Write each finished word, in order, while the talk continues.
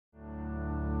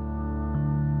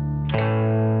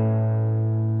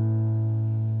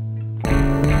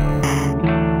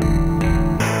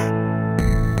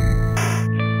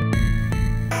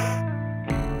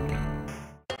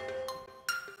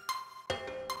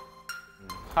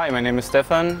Hi, my name is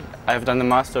Stefan. I've done the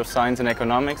Master of Science in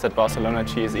Economics at Barcelona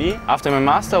GSE. After my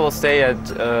Master, I will stay at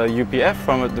UPF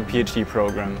from the PhD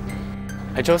program.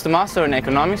 I chose the Master in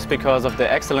Economics because of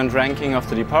the excellent ranking of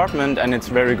the department and its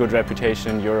very good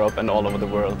reputation in Europe and all over the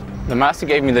world. The Master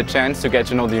gave me the chance to get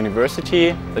to know the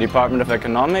university, the Department of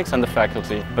Economics and the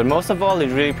faculty. But most of all, it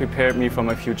really prepared me for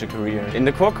my future career. In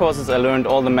the core courses, I learned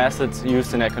all the methods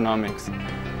used in economics.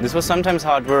 This was sometimes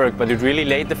hard work, but it really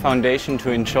laid the foundation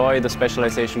to enjoy the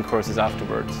specialization courses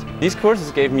afterwards. These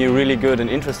courses gave me a really good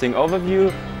and interesting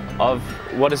overview of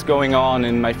what is going on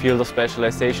in my field of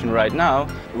specialization right now,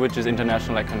 which is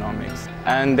international economics.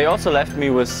 And they also left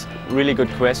me with really good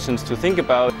questions to think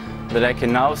about that I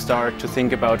can now start to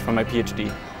think about for my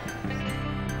PhD.